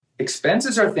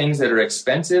Expenses are things that are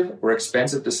expensive or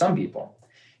expensive to some people.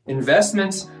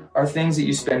 Investments are things that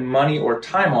you spend money or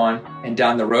time on, and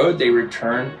down the road, they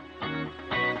return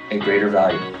a greater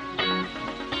value.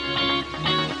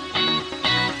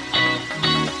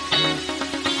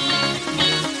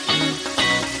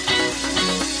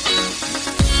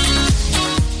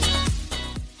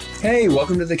 Hey,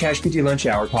 welcome to the CashPT Lunch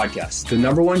Hour podcast, the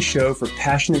 #1 show for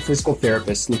passionate physical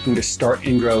therapists looking to start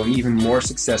and grow an even more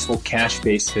successful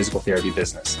cash-based physical therapy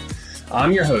business.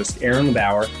 I'm your host, Aaron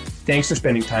LeBauer. Thanks for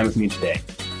spending time with me today.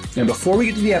 And before we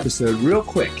get to the episode, real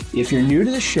quick, if you're new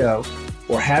to the show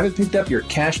or haven't picked up your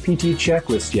CashPT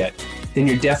checklist yet, then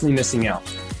you're definitely missing out.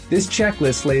 This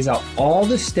checklist lays out all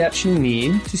the steps you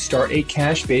need to start a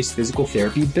cash-based physical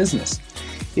therapy business.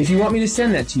 If you want me to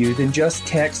send that to you, then just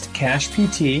text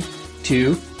CashPT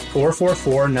to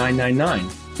 444-999.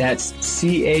 That's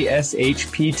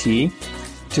CASHPT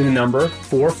to the number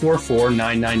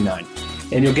 444-999.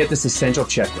 And you'll get this essential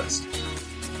checklist.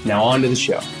 Now on to the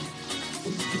show.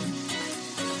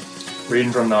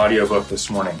 Reading from the audiobook this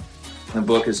morning. The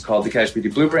book is called The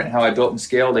CashPT Blueprint, How I Built and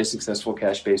Scaled a Successful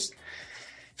Cash-Based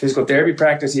Physical Therapy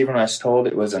Practice, even when I was told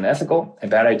it was unethical, a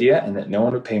bad idea, and that no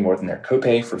one would pay more than their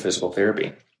copay for physical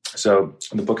therapy. So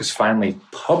the book is finally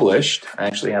published. I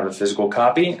actually have a physical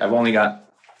copy. I've only got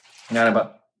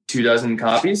about 24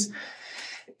 copies.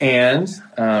 And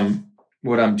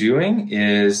what I'm doing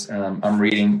is I'm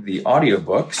reading the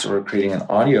audiobook. So we're creating an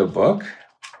audiobook.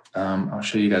 I'll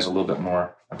show you guys a little bit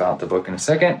more about the book in a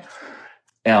second.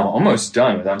 And I'm almost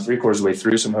done with it. I'm 3/4 of the way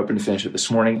through, so I'm hoping to finish it this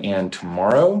morning and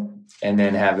tomorrow, and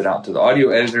then have it out to the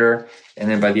audio editor. And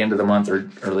then by the end of the month or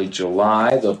early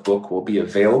July, the book will be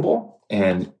available.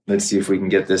 And let's see if we can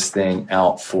get this thing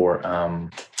out for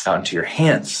out into your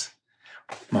hands.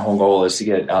 My whole goal is to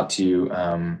get it out to you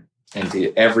and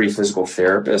to every physical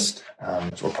therapist. So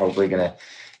we're probably going to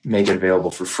make it available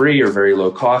for free or very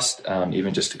low cost,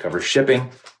 even just to cover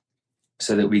shipping,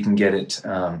 so that we can get it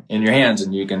in your hands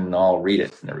and you can all read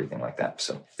it and everything like that.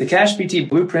 So the CashPT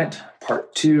Blueprint,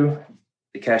 Part 2,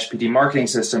 the CashPT Marketing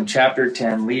System, Chapter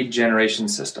 10, Lead Generation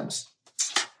Systems.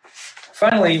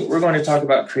 Finally, we're going to talk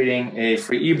about creating a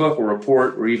free ebook or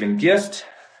report or even gift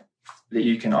that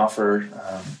you can offer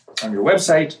on your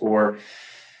website or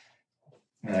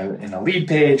in a lead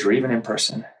page or even in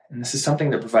person. And this is something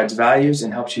that provides values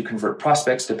and helps you convert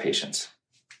prospects to patients.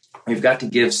 We've got to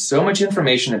give so much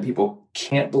information that people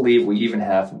can't believe we even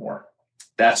have more.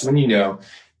 That's when you know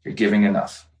you're giving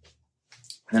enough.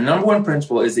 And the #1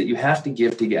 principle is that you have to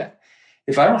give to get.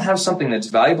 If I don't have something that's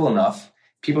valuable enough,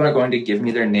 people aren't going to give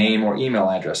me their name or email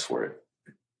address for it.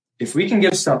 If we can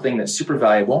give something that's super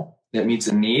valuable, that meets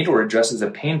a need or addresses a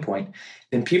pain point,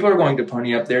 then people are going to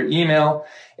pony up their email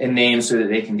and name so that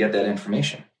they can get that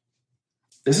information.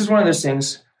 This is one of those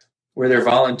things where they're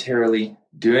voluntarily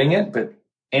doing it, but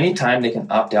anytime they can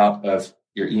opt out of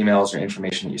your emails or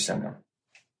information that you send them.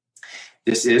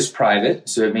 This is private,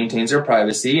 so it maintains their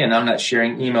privacy, and I'm not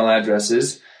sharing email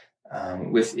addresses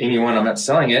with anyone. I'm not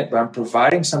selling it, but I'm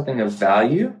providing something of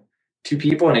value to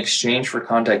people in exchange for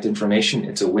contact information.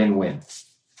 It's a win-win.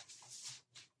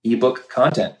 Ebook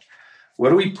content. What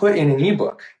do we put in an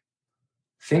ebook?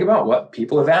 Think about what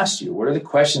people have asked you. What are the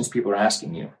questions people are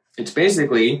asking you? It's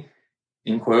basically,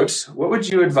 in quotes, what would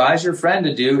you advise your friend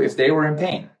to do if they were in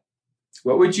pain?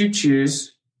 What would you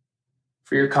choose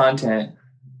for your content?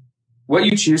 What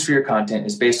you choose for your content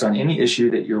is based on any issue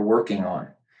that you're working on.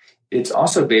 It's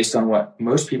also based on what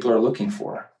most people are looking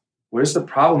for. What is the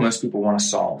problem most people want to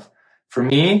solve? For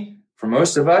me, for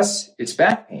most of us, it's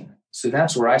back pain. So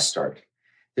that's where I start.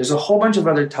 There's a whole bunch of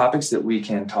other topics that we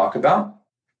can talk about.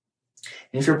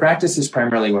 And if your practice is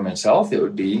primarily women's health, it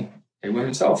would be a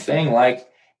women's health thing like,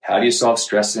 how do you solve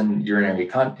stress and urinary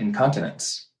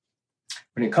incontinence?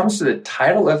 When it comes to the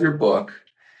title of your book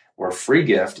or free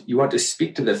gift, you want to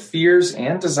speak to the fears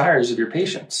and desires of your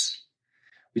patients.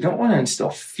 We don't want to instill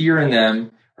fear in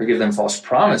them or give them false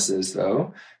promises,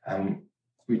 though.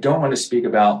 We don't want to speak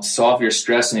about solve your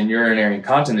stress and urinary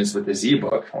incontinence with this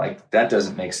ebook. Like, that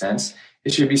doesn't make sense.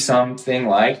 It should be something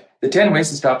like the 10 ways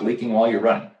to stop leaking while you're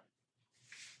running.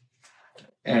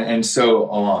 And so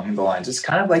along the lines. It's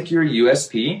kind of like your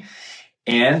USP,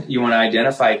 and you want to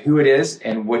identify who it is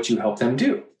and what you help them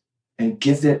do. And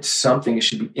give it something. It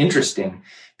should be interesting,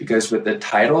 because with the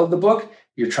title of the book,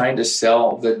 you're trying to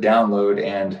sell the download,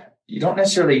 and you don't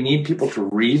necessarily need people to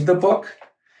read the book.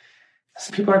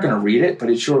 Some people aren't going to read it, but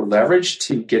it's your leverage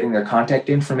to getting their contact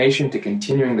information, to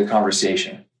continuing the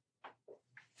conversation.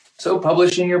 So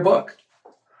publishing your book.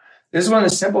 This is one of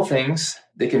the simple things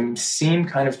that can seem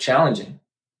kind of challenging.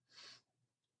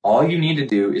 All you need to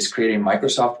do is create a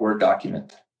Microsoft Word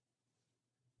document.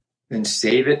 then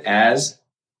save it as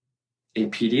a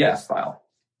PDF file.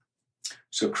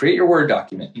 So create your Word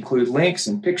document, include links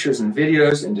and pictures and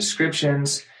videos and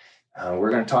descriptions. We're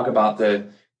going to talk about the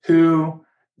who,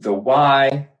 the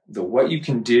why, the what you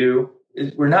can do.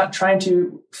 We're not trying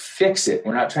to fix it.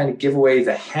 We're not trying to give away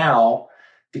the how,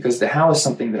 because the how is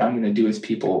something that I'm going to do with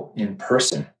people in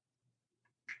person.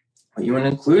 But you want to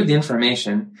include the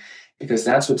information because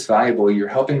that's what's valuable. You're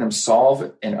helping them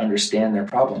solve and understand their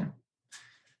problem.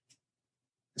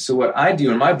 So what I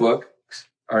do in my book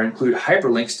are include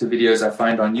hyperlinks to videos I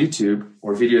find on YouTube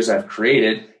or videos I've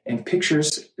created and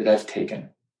pictures that I've taken.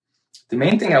 The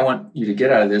main thing I want you to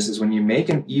get out of this is when you make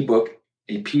an ebook,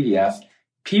 a PDF,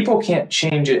 people can't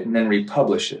change it and then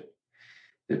republish it,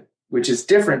 which is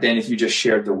different than if you just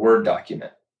shared the Word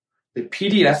document. The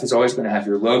PDF is always going to have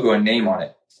your logo and name on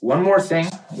it. One more thing,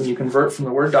 when you convert from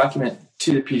the Word document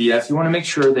to the PDF, you want to make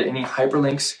sure that any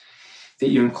hyperlinks that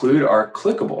you include are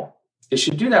clickable. It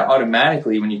should do that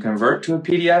automatically when you convert to a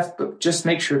PDF, but just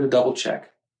make sure to double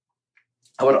check.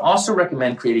 I would also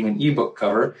recommend creating an ebook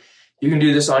cover. You can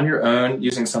do this on your own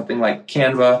using something like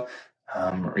Canva,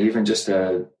 or even just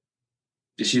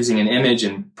using an image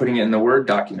and putting it in the Word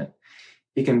document.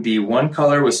 It can be one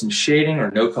color with some shading or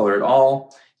no color at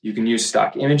all. You can use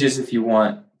stock images if you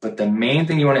want, but the main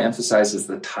thing you want to emphasize is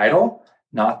the title,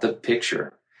 not the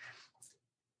picture.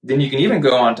 Then you can even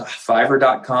go on to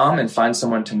Fiverr.com and find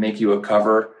someone to make you a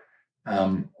cover,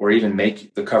 or even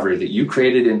make the cover that you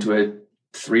created into a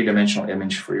three-dimensional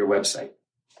image for your website.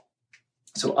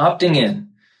 So opting in,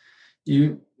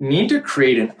 you need to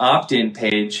create an opt-in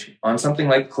page on something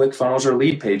like ClickFunnels or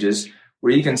Lead Pages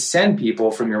where you can send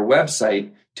people from your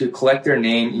website to collect their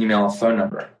name, email, and phone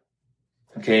number.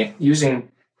 Okay, using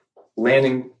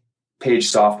landing page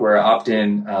software,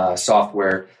 opt-in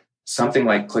software, something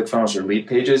like ClickFunnels or Lead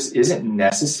Pages isn't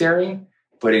necessary,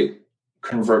 but it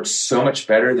converts so much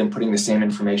better than putting the same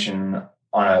information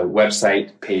on a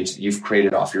website page that you've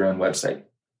created off your own website.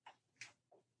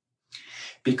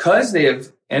 Because they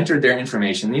have entered their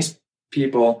information, these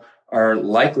people are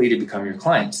likely to become your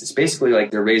clients. It's basically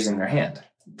like they're raising their hand.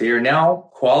 They are now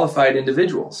qualified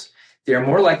individuals. They are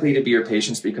more likely to be your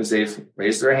patients because they've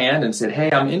raised their hand and said,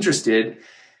 hey, I'm interested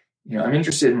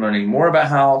in learning more about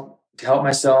how to help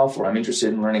myself, or I'm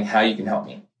interested in learning how you can help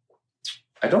me.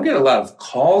 I don't get a lot of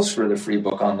calls for the free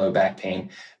book on low back pain,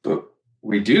 but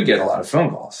we do get a lot of phone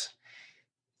calls.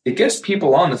 It gets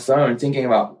people on the phone thinking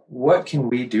about what can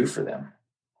we do for them.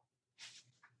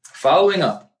 Following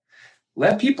up,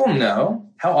 let people know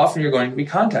how often you're going to be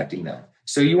contacting them.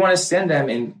 So you want to send them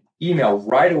an email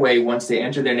right away once they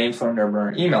enter their name, phone number,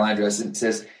 or email address. It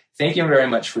says, thank you very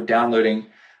much for downloading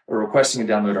or requesting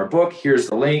to download our book. Here's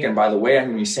the link. And by the way, I'm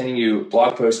going to be sending you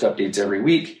blog post updates every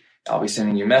week. I'll be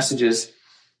sending you messages.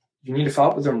 You need to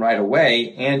follow up with them right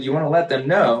away. And you want to let them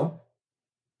know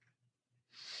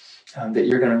that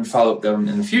you're going to follow up with them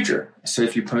in the future. So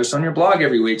if you post on your blog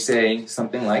every week, say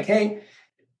something like, hey,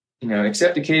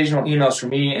 accept occasional emails from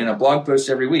me and a blog post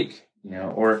every week,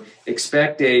 or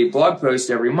expect a blog post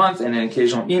every month and an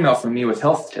occasional email from me with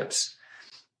health tips.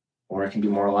 Or it can be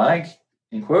more like,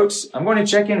 in quotes, I'm going to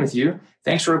check in with you.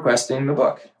 Thanks for requesting the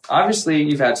book. Obviously,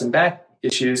 you've had some back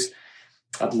issues.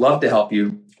 I'd love to help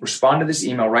you. Respond to this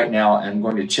email right now, and I'm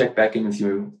going to check back in with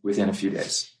you within a few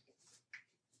days.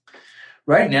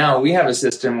 Right now, we have a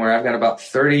system where I've got about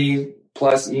 30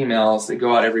 plus emails that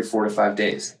go out every 4 to 5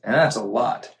 days, and that's a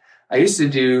lot. I used to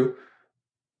do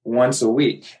once a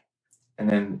week and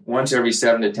then once every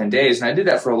 7 to 10 days. And I did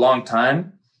that for a long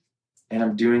time, and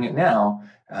I'm doing it now.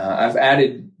 I've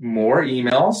added more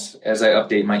emails as I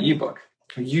update my ebook.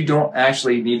 You don't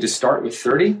actually need to start with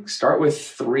 30, start with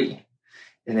 3.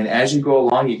 And then as you go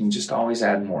along, you can just always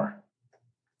add more.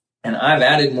 And I've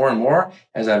added more and more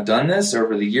as I've done this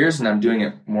over the years, and I'm doing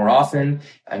it more often.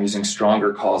 I'm using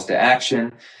stronger calls to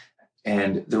action.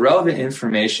 And the relevant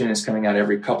information is coming out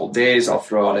every couple days. I'll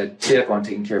throw out a tip on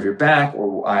taking care of your back, or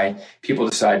why people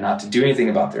decide not to do anything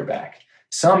about their back.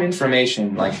 Some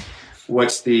information like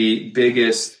what's the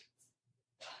biggest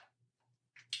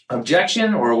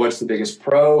objection or what's the biggest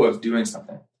pro of doing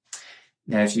something.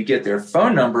 Now, if you get their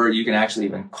phone number, you can actually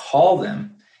even call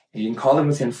them. And you can call them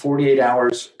within 48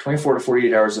 hours, 24 to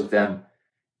 48 hours of them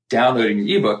downloading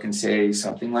your ebook and say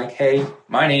something like, hey,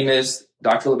 my name is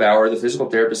Dr. LeBauer, the physical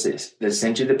therapist that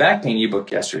sent you the back pain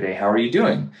ebook yesterday. How are you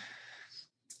doing?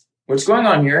 What's going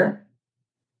on here?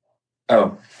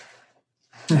 Oh,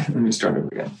 let me start over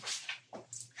again.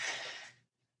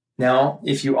 Now,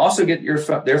 if you also get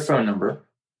their phone number,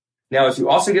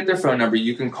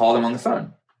 you can call them on the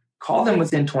phone. Call them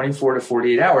within 24 to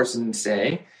 48 hours and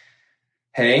say,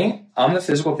 hey, I'm the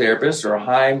physical therapist, or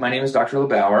hi, my name is Dr.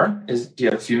 LeBauer. Do you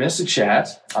have a few minutes to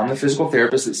chat? I'm the physical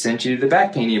therapist that sent you the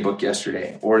back pain ebook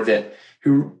yesterday, or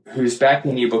whose back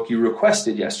pain ebook you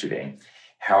requested yesterday.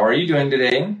 How are you doing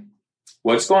today?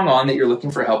 What's going on that you're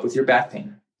looking for help with your back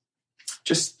pain?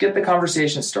 Just get the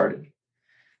conversation started.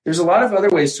 There's a lot of other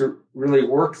ways to really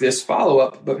work this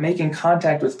follow-up, but making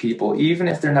contact with people, even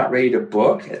if they're not ready to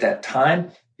book at that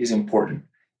time, is important.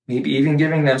 Maybe even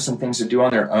giving them some things to do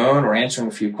on their own or answering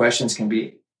a few questions can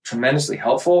be tremendously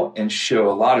helpful and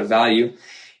show a lot of value.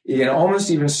 It can almost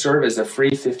even serve as a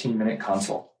free 15-minute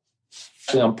consult.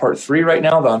 Actually, on part 3 right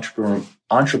now, the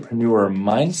entrepreneur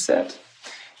mindset.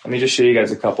 Let me just show you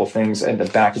guys a couple things at the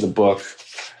back of the book.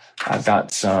 I've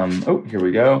got some, here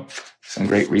we go. Some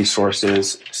great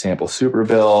resources, sample super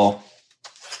bill,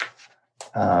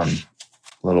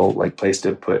 little place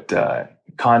to put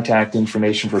contact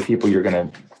information for people you're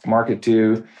going to market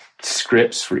to,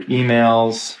 scripts for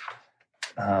emails,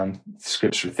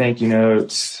 scripts for thank you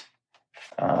notes.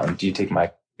 Do you take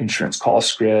my insurance call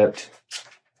script?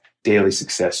 Daily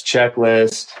success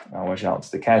checklist. Watch out,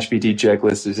 the CashPT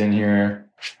checklist is in here.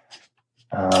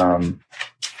 And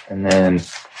then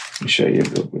let me show you,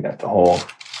 we got the whole,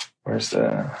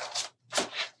 so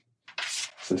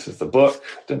this is the book.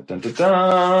 Dun, dun, dun,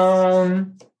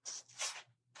 dun.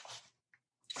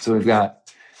 So we've got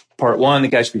part 1, the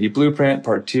CashPT blueprint,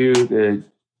 part 2,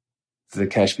 the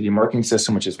CashPT marketing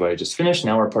system, which is what I just finished.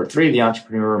 Now we're part 3, the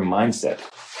entrepreneur mindset.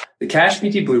 The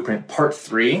CashPT blueprint, part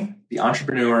 3, the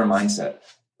entrepreneur mindset.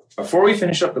 Before we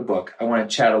finish up the book, I want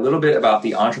to chat a little bit about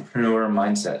the entrepreneur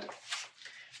mindset.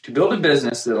 To build a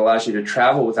business that allows you to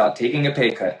travel without taking a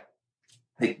pay cut,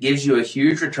 that gives you a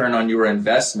huge return on your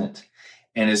investment,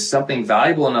 and is something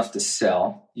valuable enough to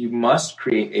sell, you must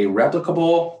create a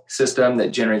replicable system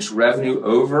that generates revenue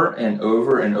over and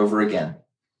over and over again.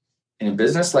 In a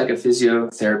business like a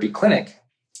physiotherapy clinic,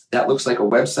 that looks like a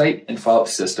website and follow-up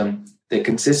system that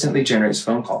consistently generates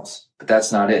phone calls, but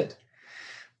that's not it.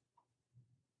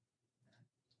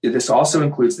 This also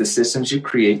includes the systems you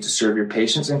create to serve your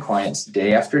patients and clients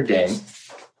day after day,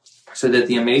 so that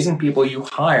the amazing people you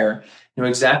hire know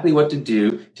exactly what to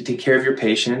do to take care of your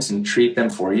patients and treat them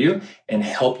for you and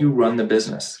help you run the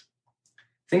business.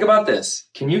 Think about this.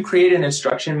 Can you create an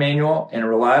instruction manual and a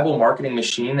reliable marketing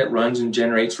machine that runs and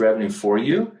generates revenue for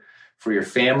you, for your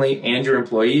family, and your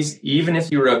employees, even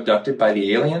if you were abducted by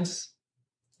the aliens?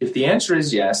 If the answer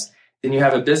is yes, then you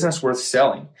have a business worth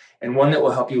selling and one that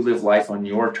will help you live life on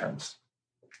your terms.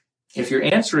 If your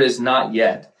answer is not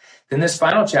yet, then this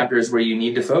final chapter is where you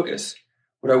need to focus.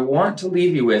 What I want to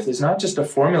leave you with is not just a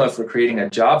formula for creating a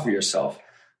job for yourself,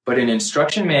 but an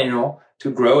instruction manual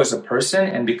to grow as a person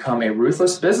and become a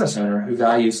ruthless business owner who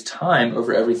values time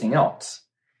over everything else.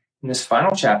 In this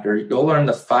final chapter, you'll learn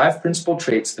the 5 principal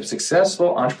traits of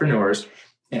successful entrepreneurs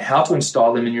and how to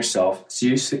install them in yourself.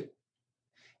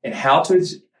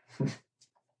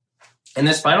 In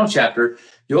this final chapter,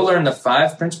 you'll learn the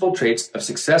 5 principal traits of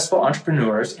successful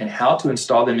entrepreneurs and how to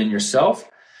install them in yourself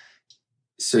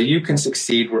so you can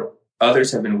succeed where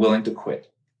others have been willing to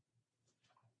quit.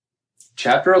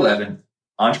 Chapter 11,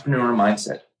 Entrepreneur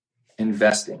Mindset,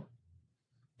 Investing.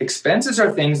 Expenses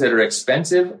are things that are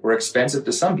expensive or expensive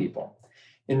to some people.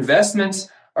 Investments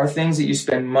are things that you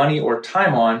spend money or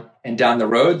time on, and down the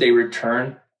road, they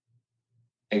return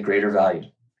a greater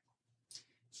value.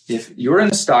 If you're in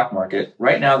the stock market,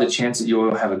 right now, the chance that you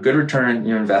will have a good return on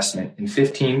your investment in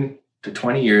 15 to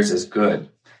 20 years is good,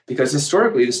 because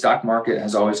historically, the stock market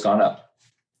has always gone up.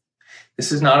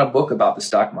 This is not a book about the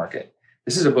stock market.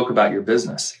 This is a book about your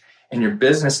business, and your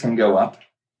business can go up,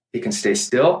 it can stay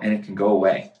still, and it can go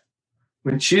away.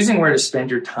 When choosing where to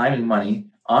spend your time and money,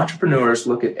 entrepreneurs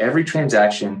look at every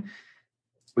transaction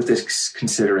with this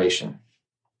consideration.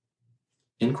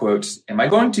 In quotes, am I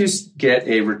going to get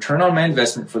a return on my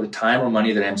investment for the time or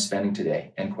money that I'm spending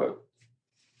today? End quote.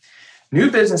 New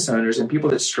business owners and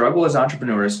people that struggle as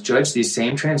entrepreneurs judge these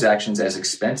same transactions as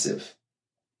expensive.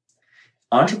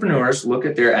 Entrepreneurs look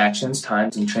at their actions,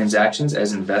 times, and transactions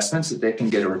as investments that they can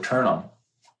get a return on.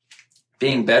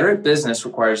 Being better at business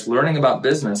requires learning about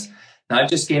business,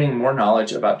 not just gaining more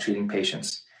knowledge about treating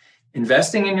patients.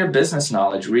 Investing in your business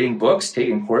knowledge, reading books,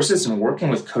 taking courses, and working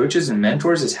with coaches and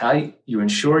mentors is how you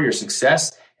ensure your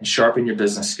success and sharpen your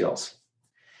business skills.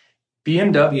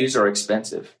 BMWs are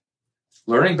expensive.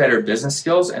 Learning better business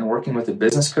skills and working with a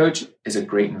business coach is a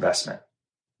great investment.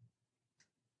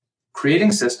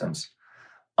 Creating systems.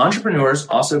 Entrepreneurs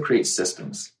also create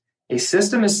systems. A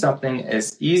system is something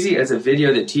as easy as a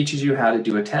video that teaches you how to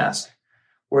do a task,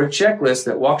 or a checklist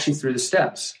that walks you through the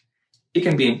steps. It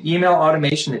can be an email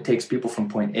automation that takes people from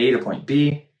point A to point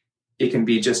B. It can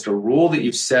be just a rule that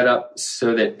you've set up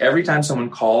so that every time someone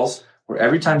calls or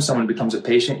every time someone becomes a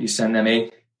patient, you send them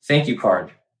a thank you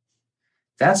card.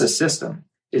 That's a system.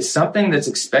 It's something that's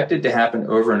expected to happen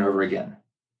over and over again.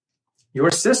 Your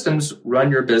systems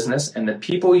run your business, and the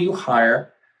people you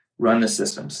hire run the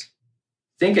systems.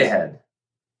 Think ahead.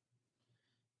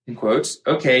 In quotes,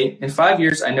 okay, in 5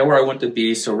 years, I know where I want to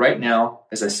be. So right now,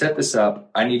 as I set this up,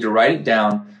 I need to write it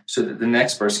down so that the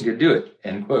next person can do it.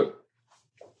 End quote.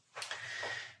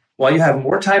 While you have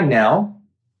more time now,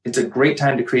 it's a great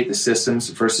time to create the systems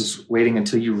versus waiting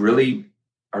until you really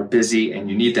are busy and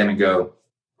you need them and go,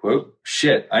 quote,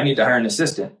 shit, I need to hire an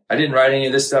assistant. I didn't write any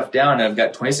of this stuff down. And I've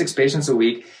got 26 patients a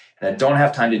week and I don't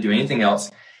have time to do anything else.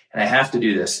 And I have to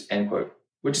do this, end quote,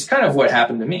 which is kind of what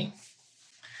happened to me.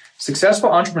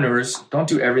 Successful entrepreneurs don't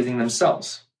do everything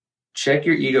themselves. Check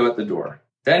your ego at the door.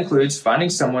 That includes finding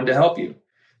someone to help you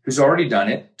who's already done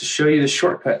it to show you the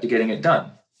shortcut to getting it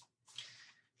done.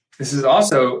 This is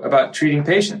also about treating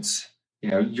patients.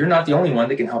 You're not the only one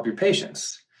that can help your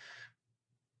patients.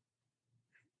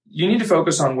 You need to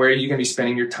focus on where you can be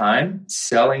spending your time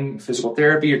selling physical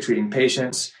therapy or treating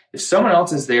patients. If someone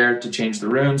else is there to change the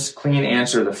rooms, clean,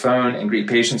 answer the phone, and greet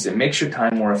patients, it makes your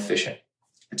time more efficient.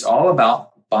 It's all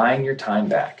about buying your time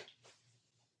back.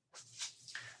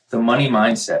 The money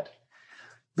mindset.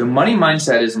 The money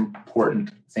mindset is an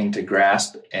important thing to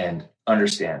grasp and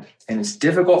understand. And it's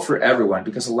difficult for everyone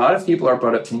because a lot of people are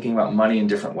brought up thinking about money in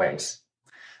different ways.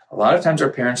 A lot of times our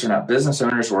parents are not business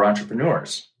owners or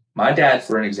entrepreneurs. My dad,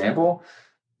 for an example,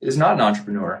 is not an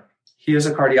entrepreneur. He is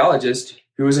a cardiologist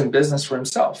who was in business for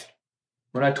himself.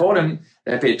 When I told him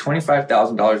that I paid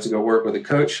 $25,000 to go work with a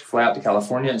coach, fly out to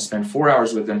California and spend 4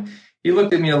 hours with him, he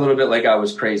looked at me a little bit like I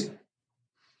was crazy.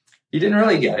 He didn't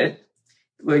really get it.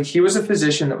 Like, he was a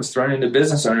physician that was thrown into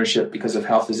business ownership because of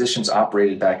how physicians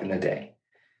operated back in the day.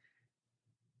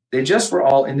 They just were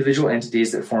all individual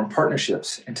entities that formed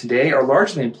partnerships and today are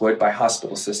largely employed by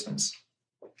hospital systems.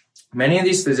 Many of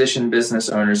these physician business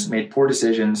owners made poor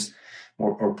decisions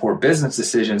or poor business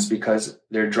decisions because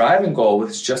their drive and goal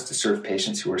was just to serve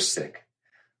patients who were sick.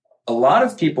 A lot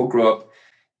of people grow up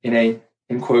in a,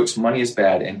 in quotes, money is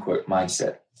bad, end quote,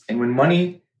 mindset. And when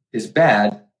money is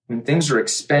bad, when things are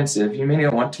expensive, you may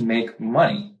not want to make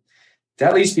money.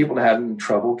 That leads people to having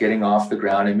trouble getting off the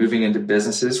ground and moving into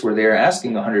businesses where they are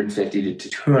asking $150 to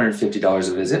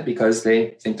 $250 a visit because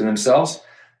they think to themselves,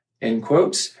 end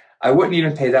quotes, I wouldn't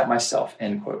even pay that myself,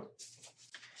 end quote.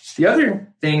 The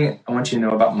other thing I want you to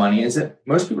know about money is that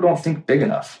most people don't think big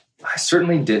enough. I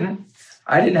certainly didn't.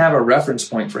 I didn't have a reference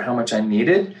point for how much I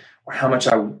needed or how much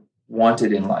I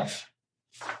wanted in life.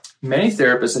 Many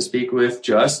therapists I speak with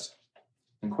just,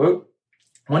 end quote,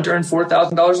 want to earn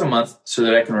 $4,000 a month so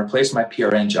that I can replace my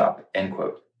PRN job, end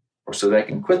quote, or so that I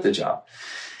can quit the job.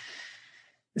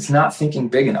 It's not thinking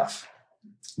big enough.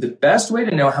 The best way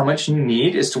to know how much you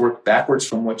need is to work backwards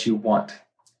from what you want.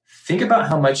 Think about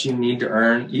how much you need to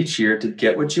earn each year to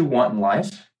get what you want in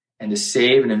life and to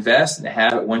save and invest and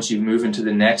have it once you move into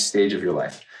the next stage of your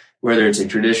life, whether it's a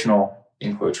traditional,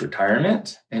 in quotes,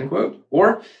 retirement, end quote,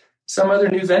 or some other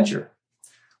new venture.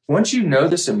 Once you know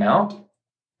this amount,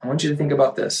 I want you to think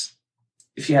about this.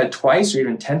 If you had twice or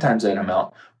even 10 times that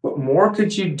amount, what more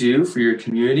could you do for your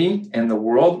community and the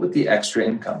world with the extra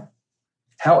income?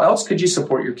 How else could you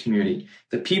support your community,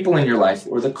 the people in your life,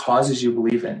 or the causes you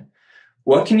believe in?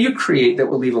 What can you create that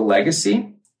will leave a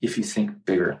legacy if you think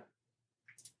bigger?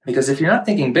 Because if you're not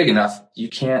thinking big enough, you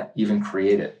can't even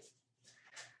create it.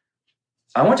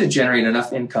 I want to generate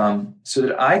enough income so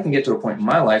that I can get to a point in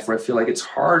my life where I feel like it's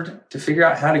hard to figure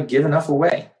out how to give enough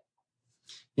away.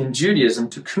 In Judaism,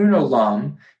 tikkun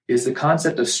olam is the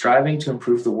concept of striving to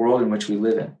improve the world in which we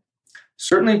live in.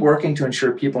 Certainly working to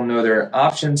ensure people know their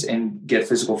options and get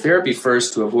physical therapy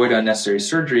first to avoid unnecessary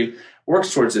surgery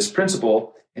works towards this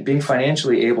principle, and being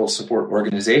financially able to support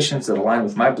organizations that align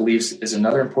with my beliefs is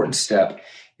another important step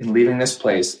in leaving this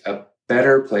place a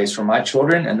better place for my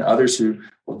children and others who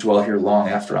will dwell here long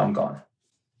after I'm gone.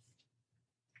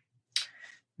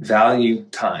 Value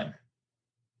time.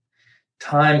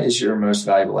 Time is your most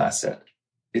valuable asset.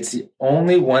 It's the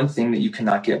only one thing that you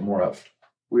cannot get more of.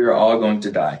 We are all going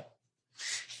to die.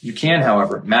 You can,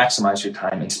 however, maximize your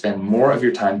time and spend more of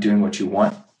your time doing what you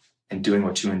want and doing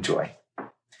what you enjoy.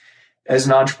 As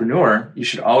an entrepreneur, you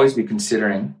should always be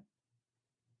considering,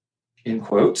 in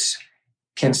quotes,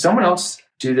 can someone else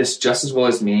do this just as well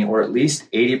as me, or at least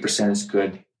 80% as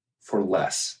good for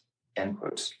less, end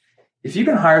quotes. If you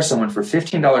can hire someone for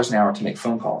 $15 an hour to make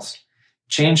phone calls,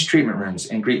 change treatment rooms,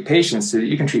 and greet patients so that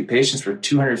you can treat patients for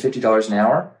 $250 an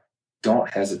hour,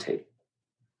 don't hesitate.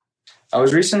 I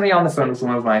was recently on the phone with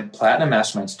one of my Platinum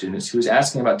Mastermind students who was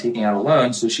asking about taking out a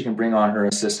loan so she can bring on her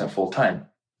assistant full time.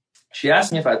 She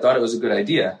asked me if I thought it was a good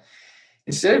idea.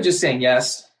 Instead of just saying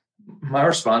yes, my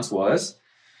response was,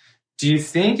 do you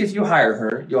think if you hire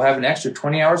her, you'll have an extra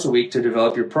 20 hours a week to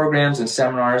develop your programs and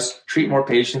seminars, treat more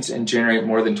patients, and generate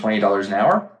more than $20 an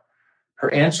hour?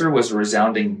 Her answer was a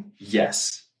resounding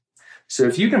yes. So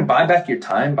if you can buy back your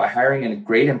time by hiring a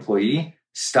great employee,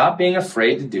 stop being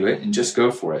afraid to do it and just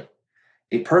go for it.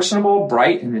 A personable,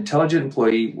 bright, and intelligent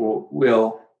employee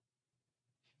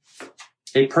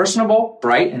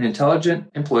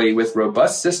with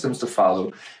robust systems to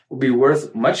follow will be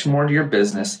worth much more to your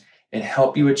business and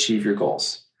help you achieve your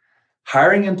goals.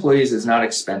 Hiring employees is not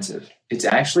expensive. It's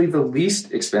actually the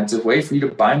least expensive way for you to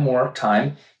buy more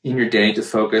time in your day to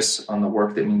focus on the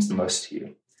work that means the most to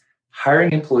you.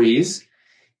 Hiring employees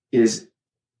is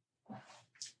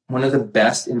one of the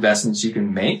best investments you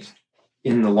can make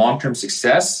in the long-term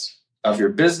success of your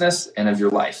business and of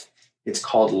your life. It's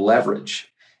called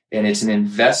leverage, and it's an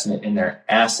investment in their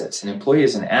assets. An employee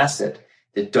is an asset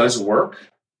that does work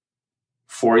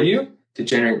for you to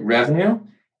generate revenue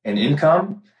and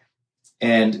income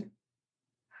and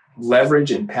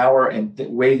leverage and power and the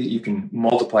way that you can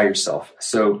multiply yourself.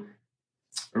 So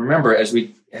remember, as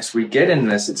we get into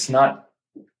this, it's not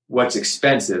what's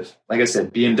expensive. Like I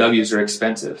said, BMWs are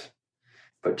expensive,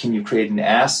 but can you create an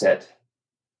asset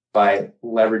by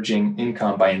leveraging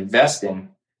income, by investing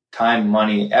time,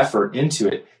 money, effort into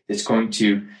it that's going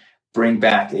to bring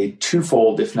back a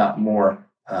twofold, if not more,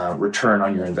 return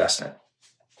on your investment?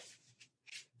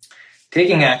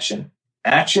 Taking action.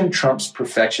 Action trumps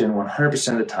perfection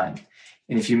 100% of the time.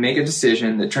 And if you make a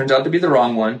decision that turns out to be the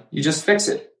wrong one, you just fix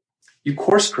it. You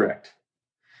course correct.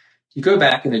 You go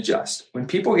back and adjust. When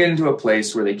people get into a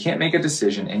place where they can't make a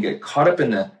decision and get caught up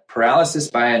in the paralysis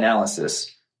by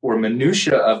analysis or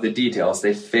minutia of the details,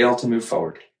 they fail to move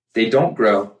forward. They don't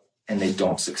grow and they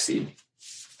don't succeed.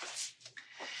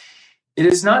 It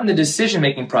is not in the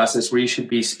decision-making process where you should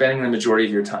be spending the majority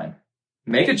of your time.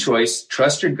 Make a choice,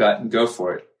 trust your gut, and go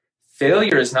for it.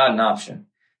 Failure is not an option.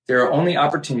 There are only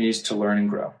opportunities to learn and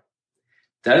grow.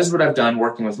 That is what I've done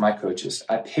working with my coaches.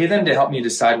 I pay them to help me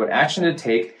decide what action to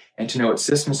take and to know what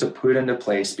systems to put into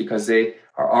place because they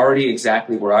are already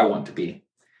exactly where I want to be.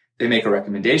 They make a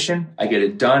recommendation, I get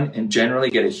it done, and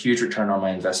generally get a huge return on my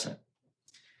investment.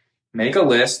 Make a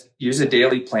list, use a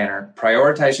daily planner,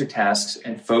 prioritize your tasks,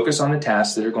 and focus on the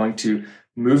tasks that are going to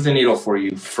move the needle for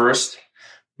you first.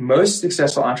 Most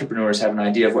successful entrepreneurs have an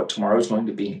idea of what tomorrow is going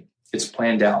to be. It's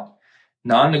planned out.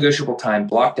 Non-negotiable time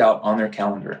blocked out on their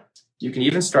calendar. You can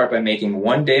even start by making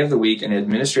one day of the week an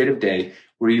administrative day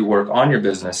where you work on your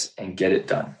business and get it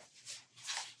done.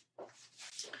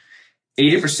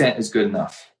 80% is good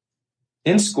enough.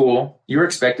 In school, you're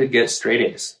expected to get straight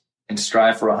A's and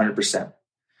strive for 100%.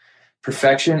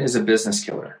 Perfection is a business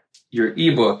killer. Your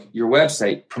ebook, your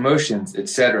website, promotions,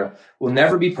 etc. will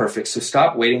never be perfect, so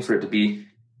stop waiting for it to be,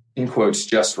 in quotes,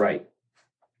 just right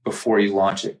before you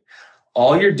launch it.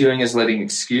 All you're doing is letting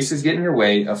excuses get in your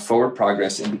way of forward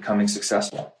progress and becoming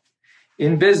successful.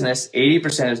 In business,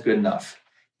 80% is good enough.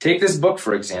 Take this book,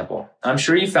 for example. I'm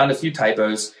sure you found a few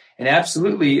typos, and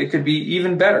absolutely it could be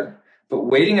even better. But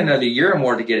waiting another year or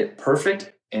more to get it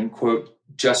perfect and, quote,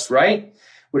 just right,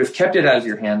 would have kept it out of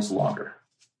your hands longer.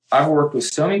 I've worked with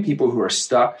so many people who are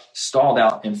stuck, stalled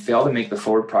out, and fail to make the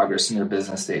forward progress in their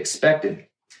business they expected.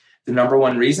 The number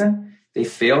one reason? They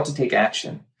fail to take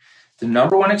action. The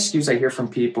number one excuse I hear from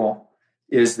people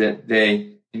is that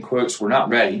they, in quotes, were not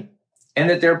ready, and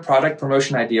that their product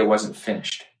promotion idea wasn't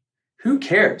finished. Who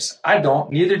cares? I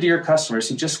don't, neither do your customers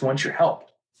who just want your help.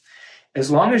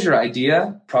 As long as your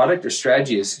idea, product, or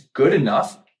strategy is good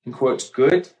enough, in quotes,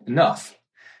 good enough,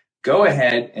 go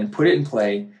ahead and put it in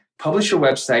play, publish your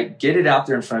website, get it out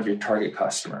there in front of your target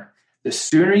customer. The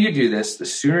sooner you do this, the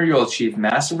sooner you'll achieve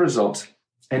massive results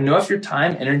and know if your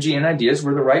time, energy, and ideas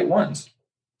were the right ones.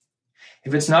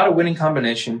 If it's not a winning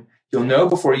combination, you'll know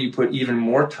before you put even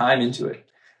more time into it.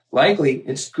 Likely,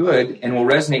 it's good and will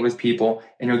resonate with people,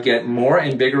 and you'll get more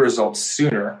and bigger results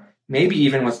sooner, maybe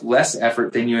even with less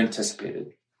effort than you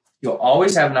anticipated. You'll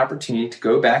always have an opportunity to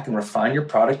go back and refine your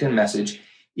product and message,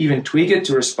 even tweak it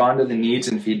to respond to the needs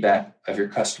and feedback of your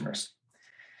customers.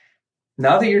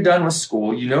 Now that you're done with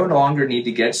school, you no longer need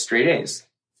to get straight A's.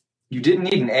 You didn't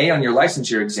need an A on your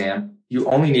licensure exam, you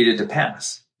only needed to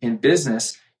pass. In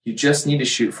business, you just need to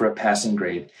shoot for a passing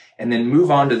grade and then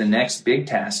move on to the next big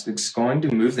task that's going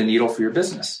to move the needle for your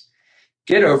business.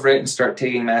 Get over it and start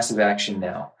taking massive action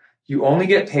now. You only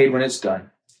get paid when it's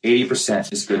done.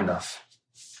 80% is good enough.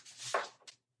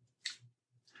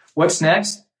 What's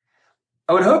next?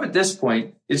 I would hope at this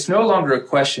point, it's no longer a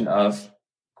question of,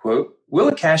 quote, will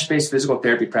a cash-based physical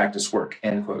therapy practice work,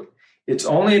 end quote. It's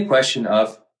only a question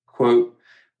of, quote,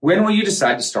 when will you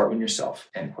decide to start one yourself,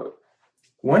 end quote.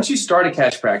 Once you start a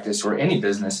cash practice or any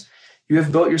business, you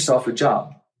have built yourself a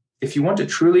job. If you want to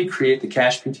truly create the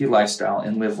CashPT lifestyle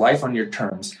and live life on your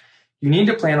terms, you need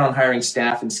to plan on hiring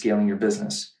staff and scaling your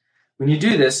business. When you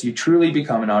do this, you truly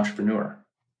become an entrepreneur.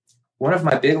 One of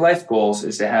my big life goals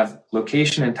is to have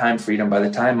location and time freedom by the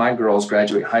time my girls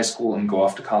graduate high school and go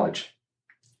off to college.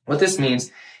 What this means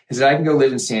is that I can go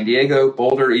live in San Diego,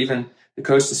 Boulder, even the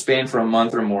coast of Spain for a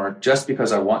month or more just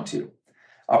because I want to.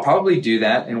 I'll probably do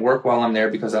that and work while I'm there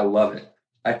because I love it.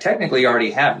 I technically already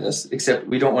have this, except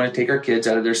we don't want to take our kids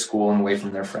out of their school and away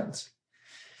from their friends.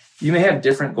 You may have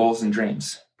different goals and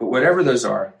dreams, but whatever those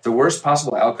are, the worst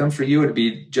possible outcome for you would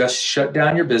be just shut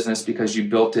down your business because you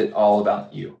built it all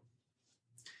about you.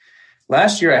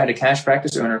 Last year, I had a cash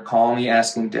practice owner call me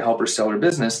asking to help her sell her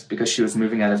business because she was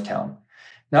moving out of town.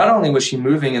 Not only was she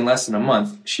moving in less than a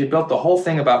month, she had built the whole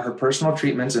thing about her personal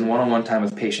treatments and one-on-one time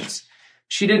with patients.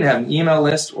 She didn't have an email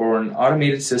list or an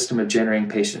automated system of generating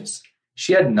patients.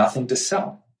 She had nothing to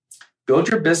sell. Build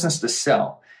your business to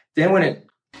sell. Then when it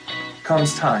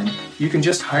comes time, you can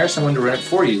just hire someone to run it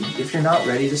for you if you're not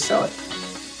ready to sell it.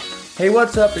 Hey,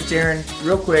 what's up? It's Aaron.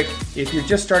 Real quick, if you're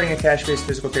just starting a cash-based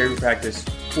physical therapy practice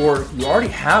or you already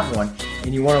have one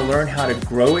and you want to learn how to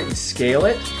grow it and scale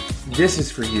it, this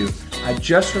is for you. I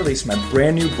just released my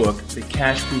brand new book, The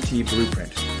CashPT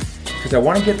Blueprint, because I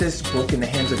want to get this book in the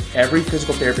hands of every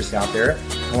physical therapist out there.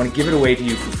 I want to give it away to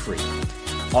you for free.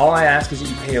 All I ask is that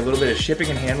you pay a little bit of shipping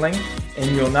and handling,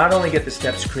 and you'll not only get the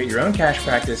steps to create your own cash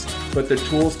practice, but the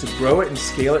tools to grow it and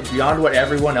scale it beyond what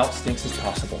everyone else thinks is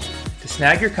possible. To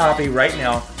snag your copy right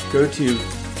now, go to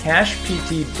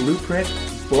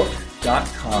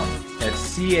cashptblueprintbook.com.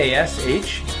 That's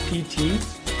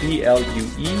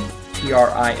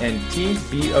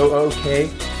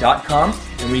cashptblueprintbook.com.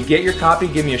 And we get your copy,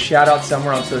 give me a shout out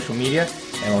somewhere on social media,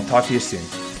 and we'll talk to you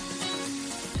soon.